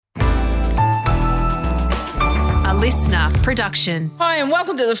listener production. Hi, and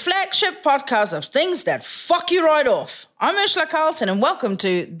welcome to the flagship podcast of things that fuck you right off. I'm Ursula Carlson, and welcome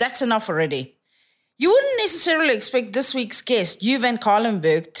to That's Enough Already. You wouldn't necessarily expect this week's guest, Hugh Van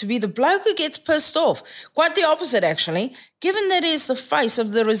Cuylenburg, to be the bloke who gets pissed off. Quite the opposite, actually, given that he is the face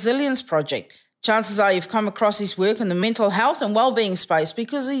of the Resilience Project. Chances are you've come across his work in the mental health and well-being space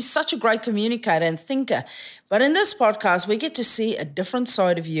because he's such a great communicator and thinker. But in this podcast, we get to see a different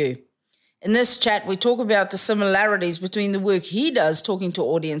side of you. In this chat, we talk about the similarities between the work he does talking to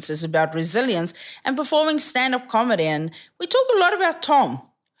audiences about resilience and performing stand-up comedy. And we talk a lot about Tom.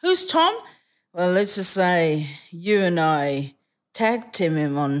 Who's Tom? Well, let's just say you and I tag team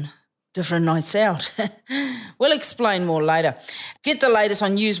him on different nights out. We'll explain more later. Get the latest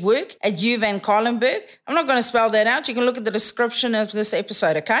on Hugh's work at Hugh Van Cuylenburg. I'm not going to spell that out. You can look at the description of this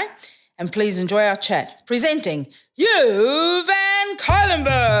episode, okay? And please enjoy our chat. Presenting Hugh Van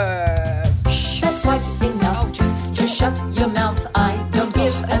Cuylenburg. That's quite enough. Just shut your mouth. I don't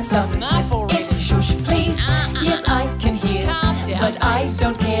give a stuff. It shush, please. Yes, I can hear, but I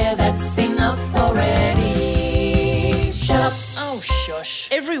don't care. That's enough already. Shut up. Oh, shush.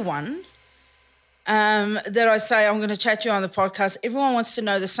 Everyone that I say I'm going to chat to you on the podcast, everyone wants to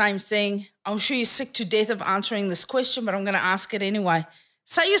know the same thing. I'm sure you're sick to death of answering this question, but I'm going to ask it anyway.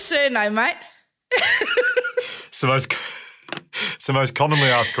 Say your surname, mate. It's the most commonly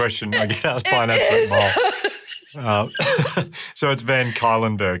asked question I get asked by an absolute mole. So it's Van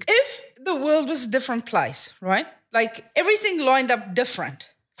Cuylenburg. If the world was a different place, right? Like everything lined up different.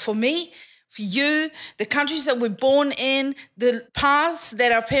 For me, for you, the countries that we're born in, the paths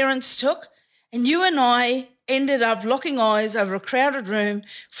that our parents took, and you and I ended up locking eyes over a crowded room,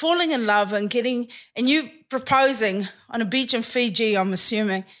 falling in love and you proposing on a beach in Fiji, I'm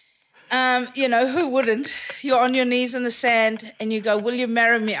assuming. Who wouldn't? You're on your knees in the sand and you go, will you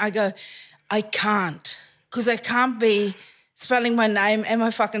marry me? I go, I can't, because I can't be spelling my name and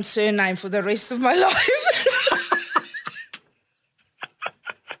my fucking surname for the rest of my life.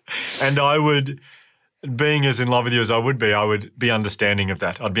 And I would, being as in love with you as I would be understanding of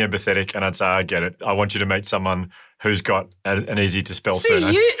that. I'd be empathetic and I'd say, I get it. I want you to meet someone who's got an easy-to-spell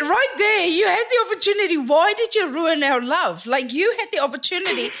surname. See, right there, you had the opportunity. Why did you ruin our love? Like, you had the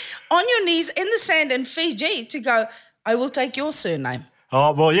opportunity on your knees in the sand in Fiji to go, I will take your surname.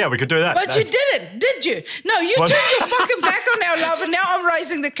 Oh, well, yeah, we could do that. But you didn't, did you? No, you turned your fucking back on our love and now I'm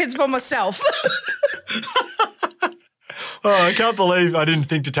raising the kids by myself. Oh, I can't believe I didn't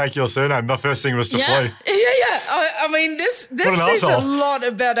think to take your surname. My first thing was to flee. Yeah. I mean, this says a lot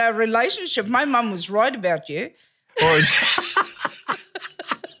about our relationship. My mum was right about you.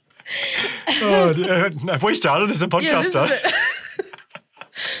 Have we started as a podcast?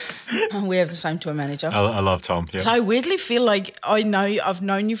 We have the same tour manager. I love Tom. Yeah. So I weirdly feel like I've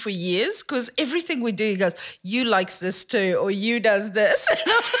known you for years because everything we do, he goes, you likes this too, or you does this.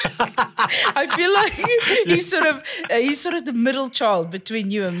 I feel like he's sort of the middle child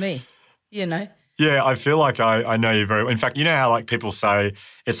between you and me, you know? Yeah, I feel like I know you very well. In fact, you know how like people say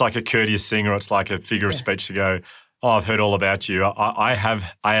it's like a courteous thing or it's like a figure of speech to go, oh, I've heard all about you. I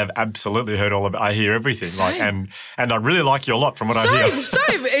have absolutely heard all about. I hear everything. Same. And I really like you a lot from what I hear.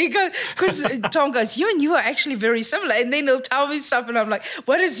 Same. Because Tom goes, you and you are actually very similar. And then he'll tell me stuff and I'm like,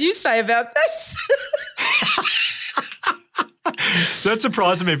 what does you say about this? So that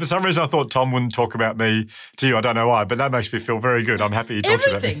surprised me. For some reason I thought Tom wouldn't talk about me to you. I don't know why, but that makes me feel very good. I'm happy he talks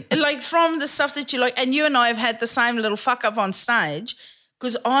about me. Everything. Like from the stuff that you like. And you and I have had the same little fuck up on stage.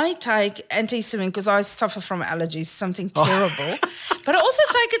 Because I take antihistamine because I suffer from allergies, something terrible. But I also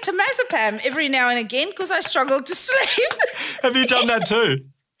take a temazepam every now and again because I struggle to sleep. Have you done that too?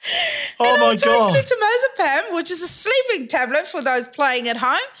 Oh, and my God. I'm taking a temazepam, which is a sleeping tablet for those playing at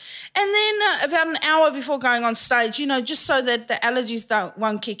home. And then about an hour before going on stage, just so that the allergies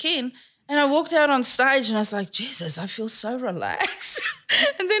won't kick in. And I walked out on stage and I was like, Jesus, I feel so relaxed.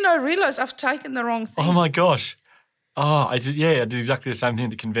 And then I realised I've taken the wrong thing. Oh, my gosh. Oh, I did exactly the same thing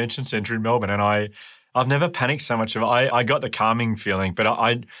at the convention centre in Melbourne, and I've never panicked so much. I got the calming feeling, but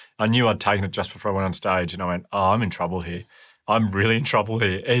I knew I'd taken it just before I went on stage, and I went, oh, I'm in trouble here. I'm really in trouble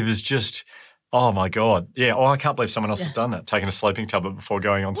here. It was just, oh, my God. Yeah, I can't believe someone else has done that, taking a sleeping tablet before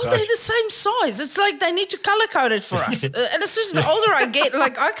going on stage. Well, they're the same size. It's like they need to colour code it for us. And especially the older I get,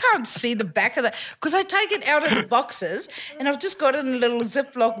 like I can't see the back of that because I take it out of the boxes and I've just got it in a little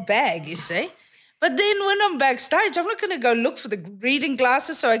Ziploc bag, you see. But then when I'm backstage, I'm not going to go look for the reading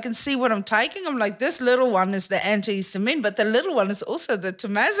glasses so I can see what I'm taking. I'm like, this little one is the antihistamine, but the little one is also the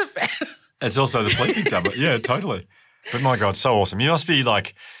temazepam. It's also the sleeping tablet. Yeah, totally. But my God, so awesome. You must be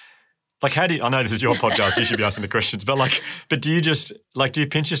like, Like, how do you, I know this is your podcast, you should be asking the questions, but do you just, like, do you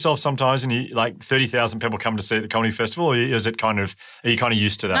pinch yourself sometimes when you, like, 30,000 people come to see the comedy festival, or is it are you kind of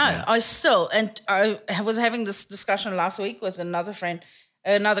used to that? No, now? I was having this discussion last week with another friend,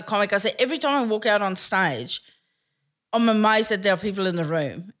 another comic. I said, every time I walk out on stage, I'm amazed that there are people in the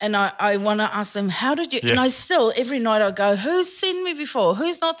room. And I want to ask them, how did you, and I still, every night I go, who's seen me before?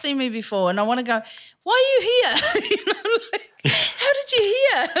 Who's not seen me before? And I want to go, why are you here? How did you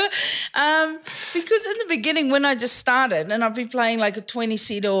hear? Because in the beginning, when I just started, and I've been playing like a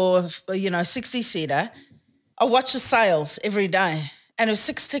 20-seater or 60-seater, I watch the sales every day. And if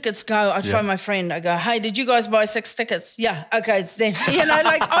 6 tickets go, I'd phone my friend. I go, hey, did you guys buy 6 tickets? Yeah, okay, it's them.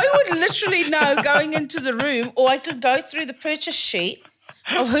 I would literally know going into the room, or I could go through the purchase sheet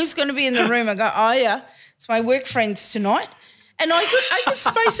of who's going to be in the room. I go, oh, yeah, it's my work friends tonight. And I could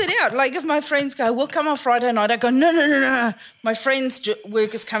space it out. Like if my friends go, we'll come on Friday night, I go, no. My friend's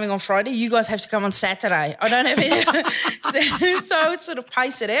work is coming on Friday. You guys have to come on Saturday. I don't have any. So I would sort of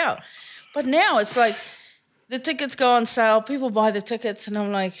pace it out. But now it's like the tickets go on sale, people buy the tickets, and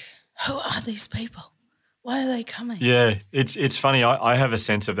I'm like, who are these people? Why are they coming? Yeah, it's funny. I have a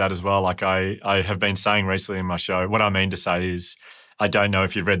sense of that as well. Like I have been saying recently in my show, what I mean to say is I don't know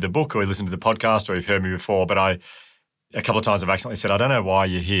if you've read the book or listened to the podcast or you've heard me before, but a couple of times I've accidentally said, I don't know why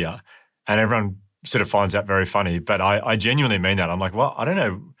you're here. And everyone sort of finds that very funny. But I genuinely mean that. I'm like, well, I don't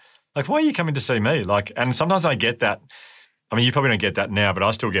know. Like, why are you coming to see me? Like, and sometimes I get that. I mean, you probably don't get that now, but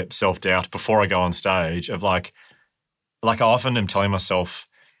I still get self-doubt before I go on stage of like I often am telling myself,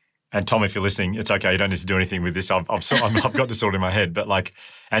 and Tom, if you're listening, it's okay. You don't need to do anything with this. I've got this all in my head. But like,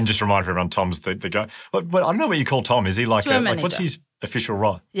 and just remind everyone, Tom's the guy. But I don't know what you call Tom. Is he like what's his official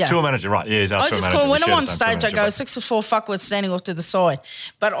role? Yeah. Tour manager, right? Yeah, he's our I tour just manager. call when I'm on stage, I go 6'4" fuckwit standing off to the side.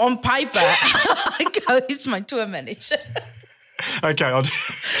 But on paper, I go, he's my tour manager. Okay,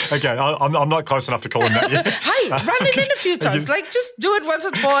 I'm not close enough to call him that yet. Hey, run it in a few times. Like, just do it once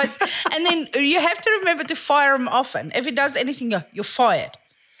or twice. And then you have to remember to fire him often. If he does anything, you're fired.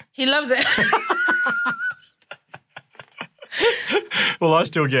 He loves it. Well, I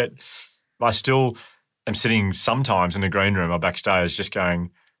still am sitting sometimes in the green room or backstage just going,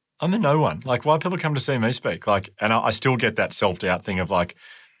 I'm a no one. Like, why people come to see me speak? Like, and I still get that self-doubt thing of like,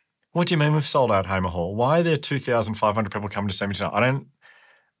 what do you mean we've sold out Hamer Hall? Why are there 2,500 people coming to see me tonight?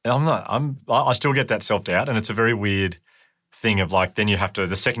 I still get that self-doubt, and it's a very weird thing of like, then you have to,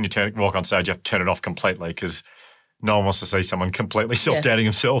 the second you walk on stage, you have to turn it off completely because no one wants to see someone completely self-doubting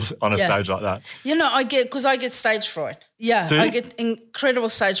themselves on a stage like that. I get stage fright. Yeah, I get incredible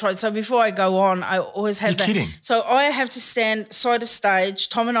stage fright. So before I go on, I always have that. You're kidding. So I have to stand side of stage.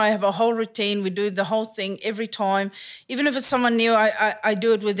 Tom and I have a whole routine. We do the whole thing every time. Even if it's someone new, I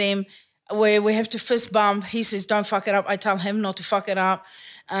do it with them where we have to fist bump. He says, don't fuck it up. I tell him not to fuck it up.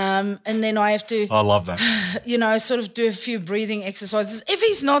 And then I have to, I love that. Sort of do a few breathing exercises. If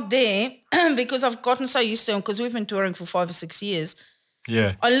he's not there, because I've gotten so used to him, because we've been touring for 5 or 6 years.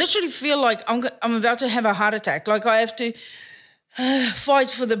 Yeah. I literally feel like I'm about to have a heart attack. Like I have to fight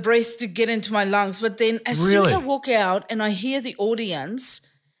for the breath to get into my lungs. But then as soon as I walk out and I hear the audience,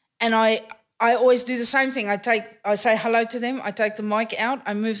 and I always do the same thing. I say hello to them. I take the mic out.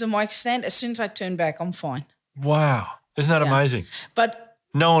 I move the mic stand. As soon as I turn back, I'm fine. Wow. Isn't that amazing? But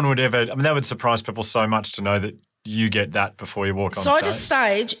no one would ever, that would surprise people so much to know that you get that before you walk on stage. Side of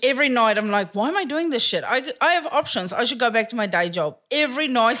stage, every night I'm like, why am I doing this shit? I have options. I should go back to my day job. Every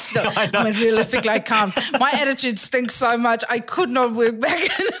night still. I mean, realistically, I can't. My attitude stinks so much, I could not work back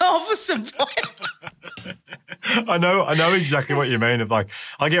in the office environment. I know exactly what you mean. Of like,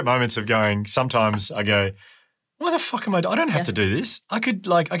 I get moments of going, sometimes I go, why the fuck am I don't have to do this. I could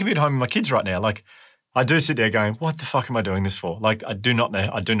be at home with my kids right now. Like, I do sit there going, what the fuck am I doing this for? Like, I do not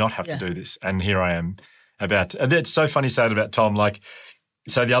have to do this. And here I am and it's so funny saying about Tom. Like,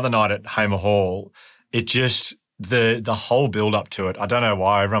 so the other night at Hamer Hall, it just, the whole build up to it, I don't know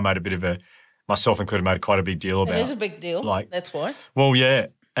why, everyone made a bit of myself included, made quite a big deal about it. It is a big deal. Like, that's why. Well, yeah.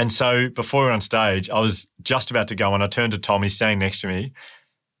 And so before we were on stage, I was just about to go and I turned to Tom, he's standing next to me,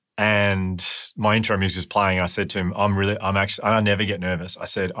 and my intro music was playing. I said to him, I never get nervous. I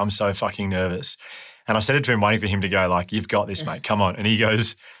said, I'm so fucking nervous. And I said it to him, waiting for him to go, like, you've got this, mate, come on. And he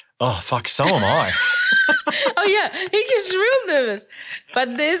goes, oh, fuck, so am I. Oh, yeah, he gets real nervous.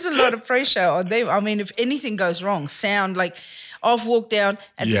 But there's a lot of pressure on them. I mean, if anything goes wrong, sound, like I've walked down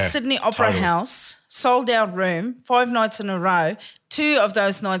at the Sydney Opera House, sold out room, 5 nights in a row. 2 of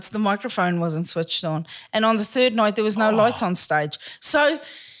those nights, the microphone wasn't switched on. And on the 3rd night, there was no lights on stage. So,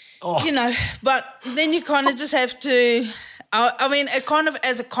 but then you kind of just have to... I mean, it kind of,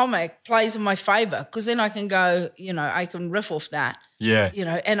 as a comic, plays in my favour because then I can go, I can riff off that. Yeah. You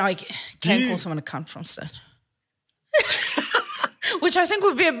know, and I can call someone a cunt from stage. Which I think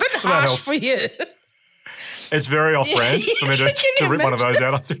would be a bit harsh helps. for you. It's very off-brand for me to rip one of those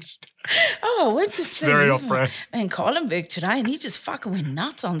out, I think. Oh, I went to see very off-brand. in Collenberg today, and he just fucking went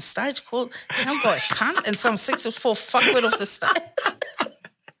nuts on stage, called some guy a cunt and some 6'4" fuckwit off the stage.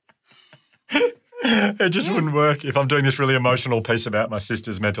 It just wouldn't work if I'm doing this really emotional piece about my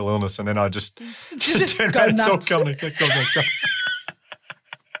sister's mental illness and then I just turn go around and talk nuts. comedy.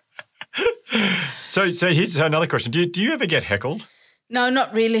 So here's another question. Do you ever get heckled? No,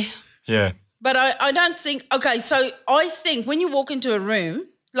 not really. Yeah. But I don't think, okay, so I think when you walk into a room,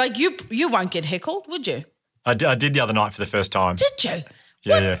 like you won't get heckled, would you? I did the other night for the first time. Did you?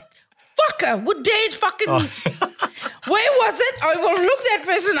 Yeah. Fucker, would Dad fucking, where was it? I will look that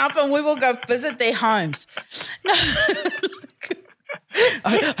person up and we will go visit their homes. No.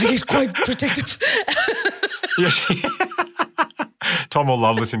 I get quite protective. Yes. Tom will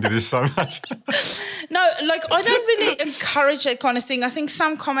love listening to this so much. No, like I don't really encourage that kind of thing. I think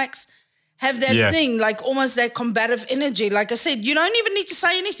some comics have that thing, like almost that combative energy. Like I said, you don't even need to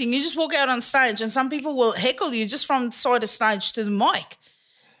say anything. You just walk out on stage and some people will heckle you just from the side of stage to the mic.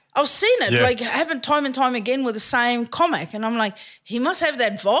 I've seen it, like happen time and time again with the same comic. And I'm like, he must have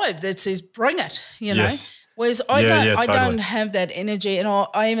that vibe that says, bring it, you know. Yes. Whereas I totally. don't have that energy. And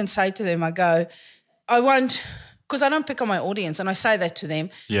I even say to them, I go, I won't, because I don't pick on my audience. And I say that to them.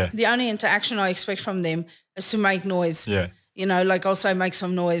 Yeah. The only interaction I expect from them is to make noise. Yeah. You know, like I'll say make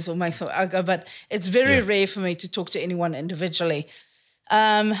some noise or make some, but it's very rare for me to talk to anyone individually.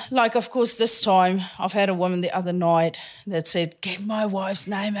 Like, of course, this time I've had a woman the other night that said, get my wife's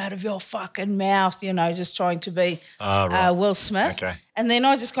name out of your fucking mouth, you know, just trying to be Will Smith. Okay. And then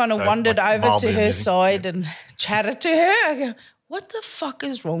I just kind of wandered like over mildly to her amusing. side and chatted to her. I go, what the fuck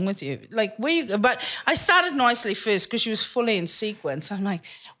is wrong with you? Like, where you go? But I started nicely first because she was fully in sequence. I'm like,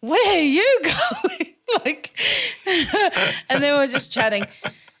 where are you going? Like, and then we were just chatting.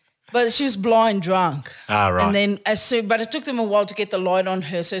 But she was blind drunk. Right. And then but it took them a while to get the light on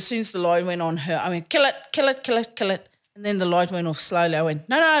her. So as soon as the light went on her, I went, kill it, kill it, kill it, kill it. And then the light went off slowly. I went,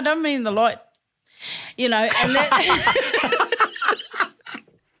 no, I don't mean the light. You know, and that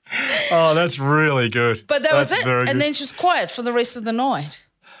Oh, that's really good. But that was it. Very And good. then she was quiet for the rest of the night.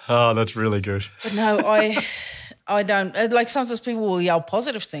 Oh, that's really good. But no, I don't. Like sometimes people will yell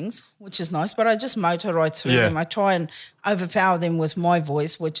positive things, which is nice, but I just motor right through them. I try and overpower them with my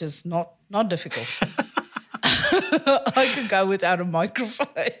voice, which is not difficult. I could go without a microphone.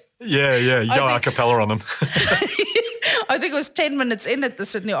 Yeah. You go a cappella on them. I think it was 10 minutes in at the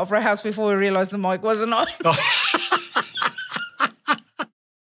Sydney Opera House before we realised the mic wasn't on.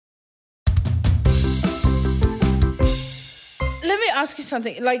 Let me ask you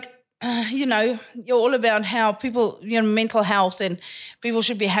something. Like, you know, you're all about how people, you know, mental health and people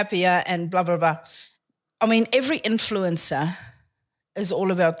should be happier and blah, blah, blah. I mean, every influencer is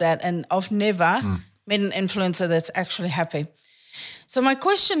all about that. And I've never met an influencer that's actually happy. So my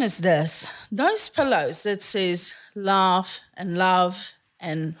question is this. Those pillows that says laugh and love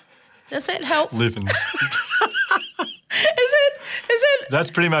and does that help? Living. Is it?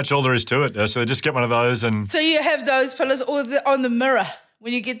 That's pretty much all there is to it. So just get one of those and So you have those pillows or on the mirror.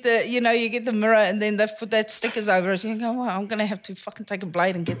 When you get you get the mirror and then they put that stickers over it, you go, well, I'm going to have to fucking take a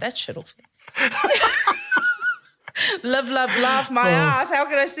blade and get that shit off. Live, love, laugh, my ass. How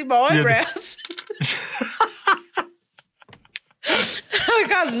can I see my eyebrows? I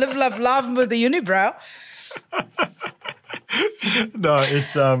can't live, love, laugh with the unibrow. No,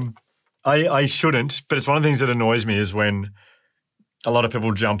 it's I shouldn't, but it's one of the things that annoys me is when a lot of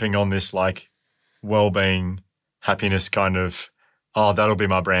people jumping on this like well-being, happiness kind of, oh, that'll be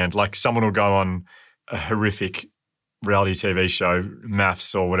my brand. Like someone will go on a horrific reality TV show,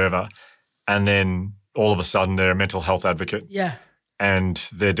 Maths or whatever, and then all of a sudden they're a mental health advocate. Yeah. And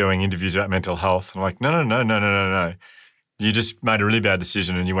they're doing interviews about mental health. I'm like, no. You just made a really bad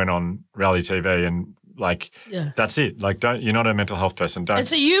decision and you went on reality TV and like, that's it. Like, you're not a mental health person. Don't.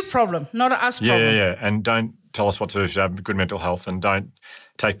 It's a you problem, not a us problem. Yeah. And don't tell us what to do if you have good mental health and don't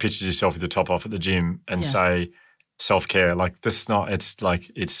take pictures of yourself with the top off at the gym and say self-care. Like, this is not, it's like,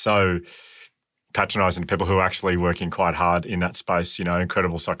 it's so patronising to people who are actually working quite hard in that space, you know,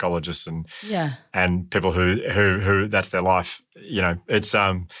 incredible psychologists and people who that's their life, you know. It's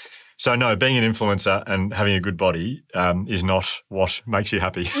so no, being an influencer and having a good body is not what makes you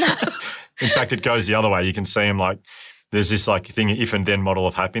happy. In fact, it goes the other way. You can see them like there's this like thing, if and then model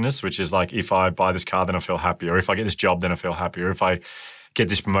of happiness, which is like if I buy this car, then I feel happy, or if I get this job, then I feel happy, or if I get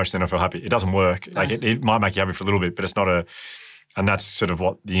this promotion, then I feel happy. It doesn't work. No. Like it might make you happy for a little bit, but it's not and that's sort of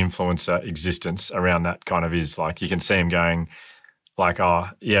what the influencer existence around that kind of is. Like you can see them going, like, oh,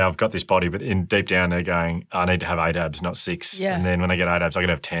 yeah, I've got this body, but in deep down they're going, I need to have 8 abs, not 6. Yeah. And then when I get 8 abs, I can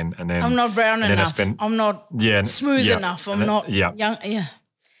have 10. And then I'm not brown and then enough. I'm not smooth enough. I'm not young. Yeah.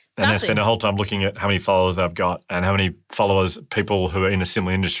 And they spend the whole time looking at how many followers they've got and how many followers people who are in a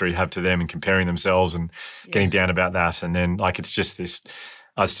similar industry have to them and comparing themselves and getting down about that. And then, like, it's just this,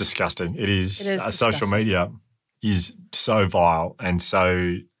 it's disgusting. It is disgusting. Social media is so vile and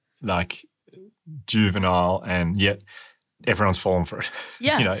so, like, juvenile, and yet everyone's fallen for it.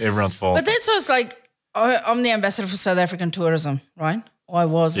 Yeah. Everyone's fallen. But that's what's like, I'm the ambassador for South African tourism, right? Or I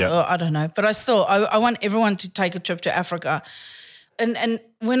was, or I don't know. But I want everyone to take a trip to Africa. And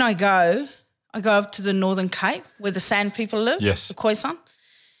when I go up to the Northern Cape where the Sand people live, the Khoisan.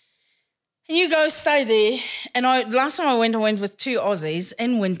 And you go stay there. And last time I went with 2 Aussies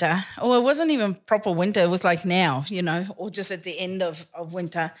in winter. Oh, it wasn't even proper winter. It was like now, or just at the end of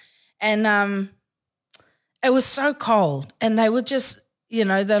winter. And it was so cold. And they were just,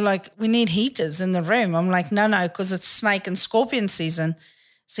 they're like, we need heaters in the room. I'm like, no, because it's snake and scorpion season.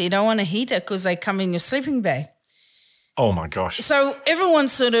 So you don't want a heater because they come in your sleeping bag. Oh, my gosh. So everyone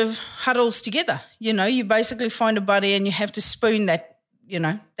sort of huddles together. You basically find a buddy and you have to spoon that,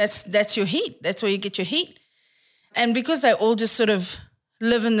 that's your heat. That's where you get your heat. And because they all just sort of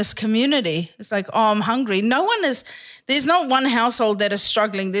live in this community, it's like, oh, I'm hungry. There's not one household that is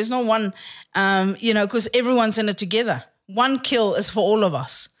struggling. There's not one, because everyone's in it together. One kill is for all of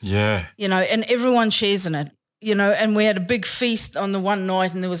us. Yeah. And everyone shares in it. And we had a big feast on the one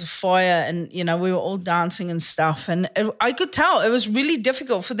night and there was a fire and, we were all dancing and stuff. And I could tell it was really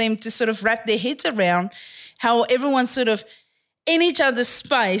difficult for them to sort of wrap their heads around how everyone's sort of in each other's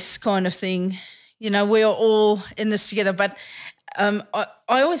space kind of thing. We are all in this together. But I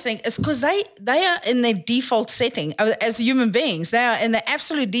always think it's because they are in their default setting as human beings. They are in the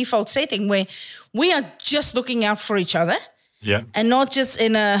absolute default setting where we are just looking out for each other. Yeah. And not just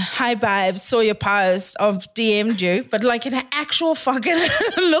in a, hi babe, saw your post, I've DM'd you, but like in an actual fucking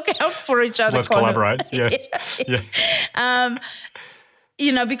look out for each other. Let's collaborate. Yeah.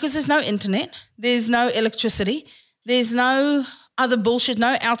 Because there's no internet, there's no electricity, there's no other bullshit,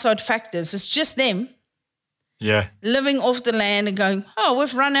 no outside factors. It's just them. Yeah. Living off the land and going, oh,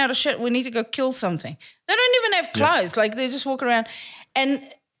 we've run out of shit. We need to go kill something. They don't even have clothes. Like they just walk around. And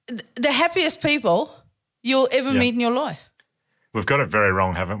the happiest people you'll ever meet in your life. We've got it very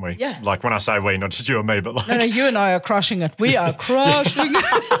wrong, haven't we? Yeah. Like when I say we, not just you and me, but like. No, you and I are crushing it. We are crushing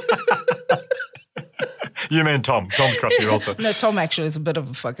it. You mean Tom. Tom's crushing it also. No, Tom actually is a bit of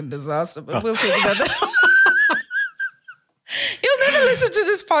a fucking disaster, but we'll talk about that. He'll never listen to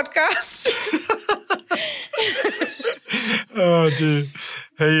this podcast. Oh,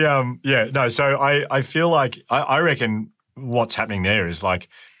 dear. So I feel like I reckon what's happening there is like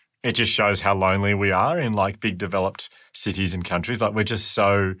it just shows how lonely we are in like big developed cities and countries. Like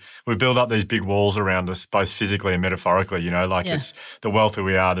we build up these big walls around us, both physically and metaphorically, it's the wealthier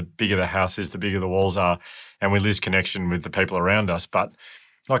we are, the bigger the house is, the bigger the walls are, and we lose connection with the people around us. But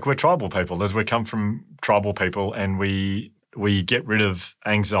like we're tribal people, as we come from tribal people, and we get rid of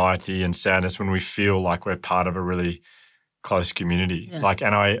anxiety and sadness when we feel like we're part of a really close community. Yeah.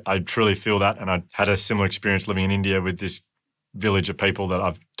 And I truly feel that. And I had a similar experience living in India with this village of people that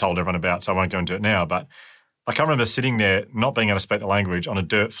I've told everyone about, so I won't go into it now. But I can remember sitting there, not being able to speak the language, on a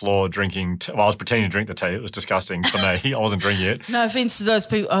dirt floor drinking I was pretending to drink the tea. It was disgusting for me. I wasn't drinking it. No offense to those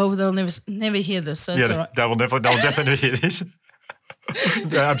people. Oh, they'll never hear this, so it's all right. They'll definitely hear this.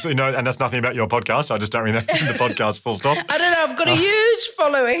 Absolutely no, and that's nothing about your podcast. I just don't read that in the podcast, full stop. I don't know. I've got a huge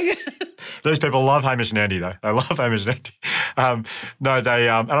following. These people love Hamish and Andy, though. They love Hamish and Andy.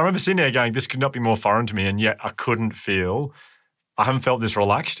 And I remember sitting there going, this could not be more foreign to me, and yet I haven't felt this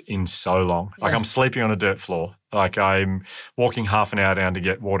relaxed in so long. Like I'm sleeping on a dirt floor. Like I'm walking half an hour down to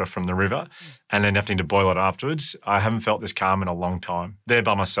get water from the river and then having to boil it afterwards. I haven't felt this calm in a long time. There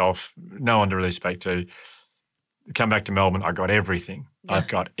by myself, no one to really speak to. Come back to Melbourne, I got everything. Yeah. I've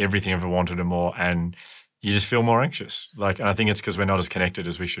got everything I ever wanted and more, and you just feel more anxious. And I think it's because we're not as connected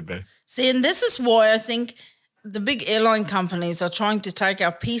as we should be. See, and this is why I think the big airline companies are trying to take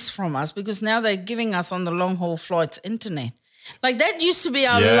our peace from us, because now they're giving us on the long-haul flights internet. Like that used to be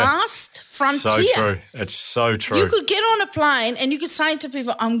our last frontier. So true. It's so true. You could get on a plane and you could say to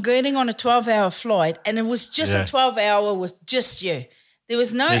people, I'm getting on a 12-hour flight, and it was just a 12-hour with just you. There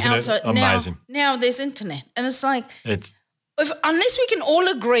was no outside. Amazing. Now there's internet. And it's like, unless we can all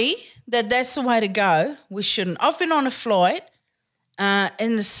agree that that's the way to go, we shouldn't. I've been on a flight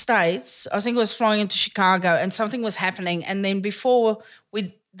in the States. I think I was flying into Chicago and something was happening. And then before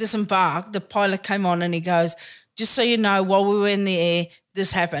we disembarked, the pilot came on and he goes, just so you know, while we were in the air,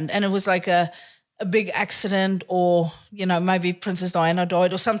 this happened. And it was like a a big accident or, maybe Princess Diana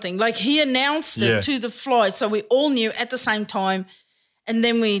died or something. Like he announced it to the flight, so we all knew at the same time, and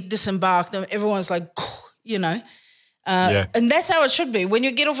then we disembarked and everyone's like, and that's how it should be. When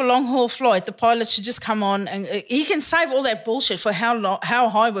you get off a long-haul flight, the pilot should just come on and he can save all that bullshit for how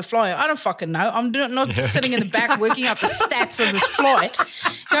high we're flying. I don't fucking know. I'm not sitting in the back working out the stats of this flight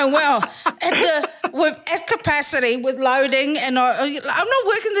going, well, at capacity with loading and I'm not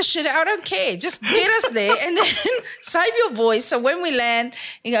working this shit out. I don't care. Just get us there and then save your voice. So when we land,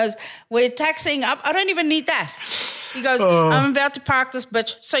 he goes, we're taxiing up. I don't even need that. He goes, I'm about to park this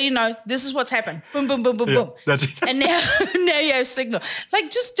bitch. So, this is what's happened. Boom, boom, boom, boom, boom. That's it. And now you have signal.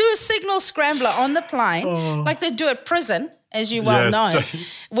 Like, just do a signal scrambler on the plane, like they do at prison, as you well know,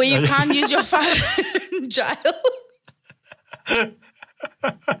 where you can't use your phone in jail.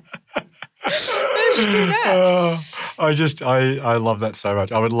 I love that so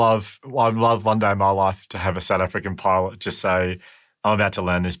much. I'd love one day in my life to have a South African pilot just say, I'm about to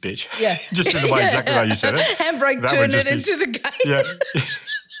land this bitch. Yeah. Just in the way exactly how you said it. Handbrake, turn it into the gate. Yeah.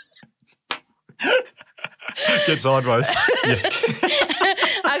 Get sideways. Yeah.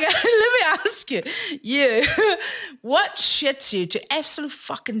 Okay, let me ask you, what shits you to absolute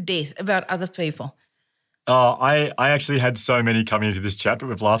fucking death about other people? Oh, I actually had so many coming into this chat, but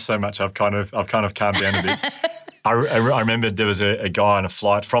we've laughed so much I've kind of calmed down a bit. I remember there was a guy on a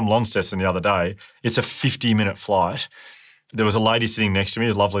flight from Launceston the other day. It's a 50-minute flight. There was a lady sitting next to me,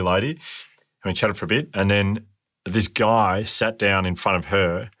 a lovely lady, and we chatted for a bit, and then this guy sat down in front of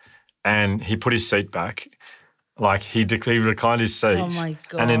her and he put his seat back, like he reclined his seat, oh my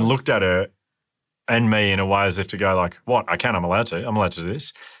God, and then looked at her and me in a way as if to go like, what, I'm allowed to do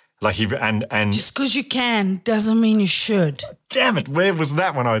this. Like and just because you can doesn't mean you should. Damn it! Where was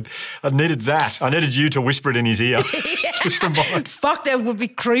that when I needed that? I needed you to whisper it in his ear. Fuck, that would be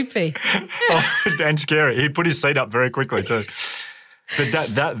creepy. And scary. He put his seat up very quickly too. But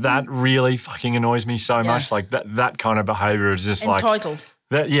that really fucking annoys me so much. Like that kind of behaviour is just entitled.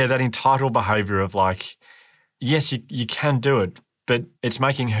 That entitled behaviour of like, yes, you can do it, but it's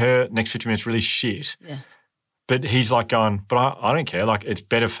making her next 50 minutes really shit. Yeah. But he's like going, but I don't care. Like, it's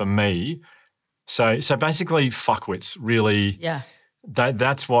better for me. So basically, fuckwits really. Yeah.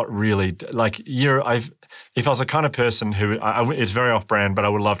 That's what really, like, if I was the kind of person who, it's very off-brand, but I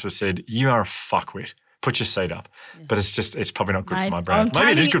would love to have said, you are a fuckwit. Put your seat up. Yeah. But it's probably not good for my brand.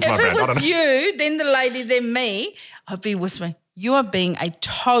 Maybe it is good for my brand. If it was you, then the lady, then me, I'd be whispering, you are being a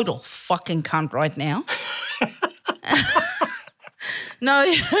total fucking cunt right now. No,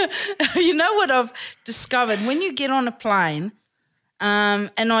 you know what I've discovered? When you get on a plane, and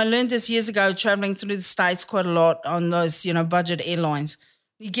I learned this years ago traveling through the States quite a lot on those, budget airlines,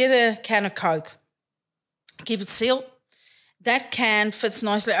 you get a can of Coke, keep it sealed. That can fits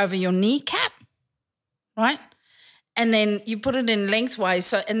nicely over your kneecap, right? And then you put it in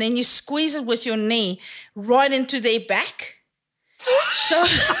lengthwise, and then you squeeze it with your knee right into their back. So,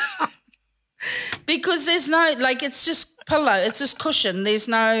 because there's no, like, it's just pillow, it's just cushion. There's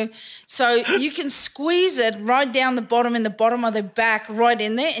no, so you can squeeze it right down the bottom, in the bottom of the back, right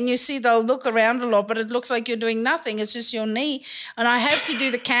in there, and you see they'll look around a lot, but it looks like you're doing nothing. It's just your knee. And I have to do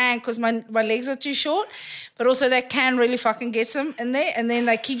the can because my legs are too short, but also that can really fucking gets them in there, and then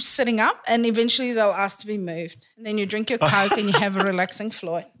they keep sitting up, and eventually they'll ask to be moved. And then you drink your Coke and you have a relaxing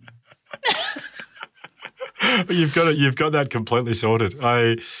flight. You've got that completely sorted.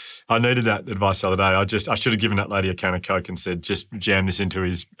 I needed that advice the other day. I should have given that lady a can of Coke and said, just jam this into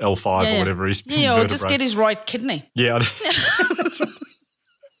his L5 or whatever. His or just get his right kidney. Yeah.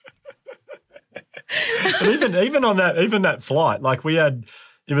 And even on that flight, like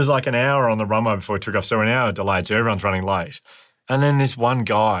it was like an hour on the runway before we took off, so we're an hour delayed, so everyone's running late. And then this one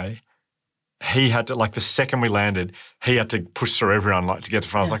guy, he had to, like the second we landed, he had to push through everyone like to get to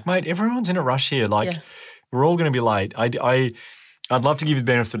front. I was like, mate, everyone's in a rush here. Like we're all going to be late. I'd love to give you the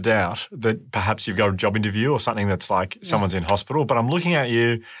benefit of the doubt that perhaps you've got a job interview or something that's like someone's in hospital, but I'm looking at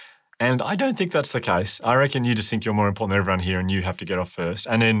you and I don't think that's the case. I reckon you just think you're more important than everyone here and you have to get off first.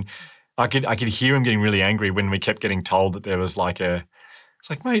 And then I could hear him getting really angry when we kept getting told that there was like it's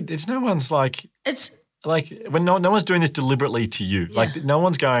like, mate, it's no one's like, it's like when no one's doing this deliberately to you. Yeah. Like no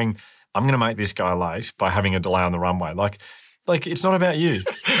one's going, I'm going to make this guy late by having a delay on the runway. Like it's not about you.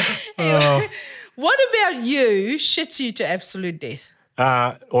 What about you shits you to absolute death?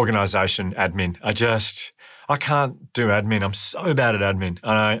 Organisation, admin. I can't do admin. I'm so bad at admin.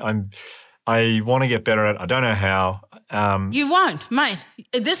 I want to get better at it. I don't know how. You won't, mate.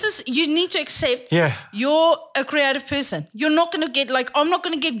 You need to accept you're a creative person. You're not going to get, I'm not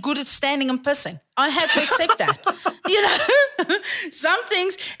going to get good at standing and pissing. I had to accept that. Some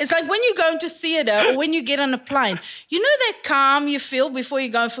things, it's like when you go into theatre or when you get on a plane, that calm you feel before you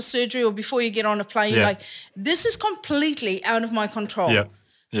go for surgery or before you get on a plane, you're like, this is completely out of my control. Yeah.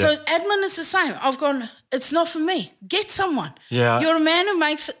 Yeah. So admin is the same. I've gone, it's not for me. Get someone. Yeah. You're a man who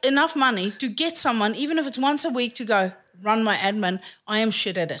makes enough money to get someone, even if it's once a week, to go run my admin. I am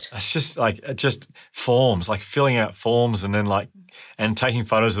shit at it. It's just forms, like filling out forms and then and taking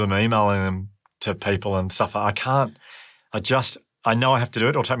photos of them, emailing them to people and stuff. I know I have to do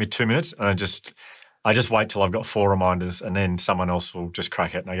it. It'll take me 2 minutes and I just wait till I've got 4 reminders and then someone else will just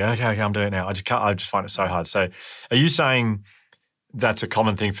crack it and I go, okay, I'm doing it now. I just find it so hard. So are you saying that's a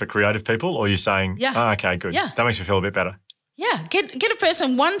common thing for creative people, or are you saying, okay, good. Yeah. That makes me feel a bit better. Yeah. Get a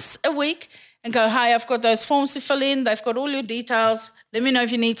person once a week and go, hey, I've got those forms to fill in. They've got all your details. Let me know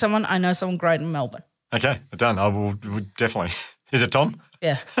if you need someone. I know someone great in Melbourne. Okay, done. I will definitely. Is it Tom?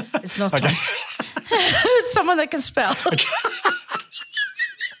 Yeah, it's not Tom. It's someone that can spell. Okay.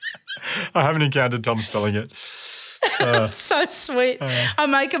 I haven't encountered Tom spelling it. It's so sweet. I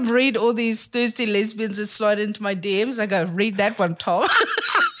make him read all these Thursday lesbians that slide into my DMs. I go, read that one, Tom.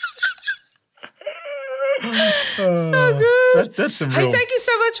 So good. That's some real... Hey, thank you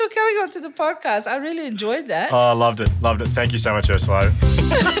so much for coming on to the podcast. I really enjoyed that. Oh, I loved it. Thank you so much, Ursula.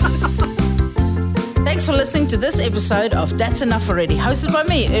 Thanks for listening to this episode of That's Enough Already, hosted by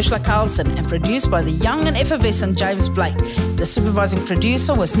me, Ursula Carlson, and produced by the young and effervescent James Blake. The supervising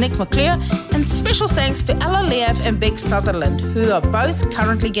producer was Nick McClure, and special thanks to Ella Leaf and Beck Sutherland, who are both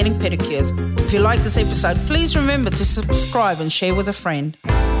currently getting pedicures. If you like this episode, please remember to subscribe and share with a friend.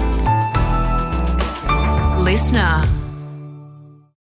 Listener.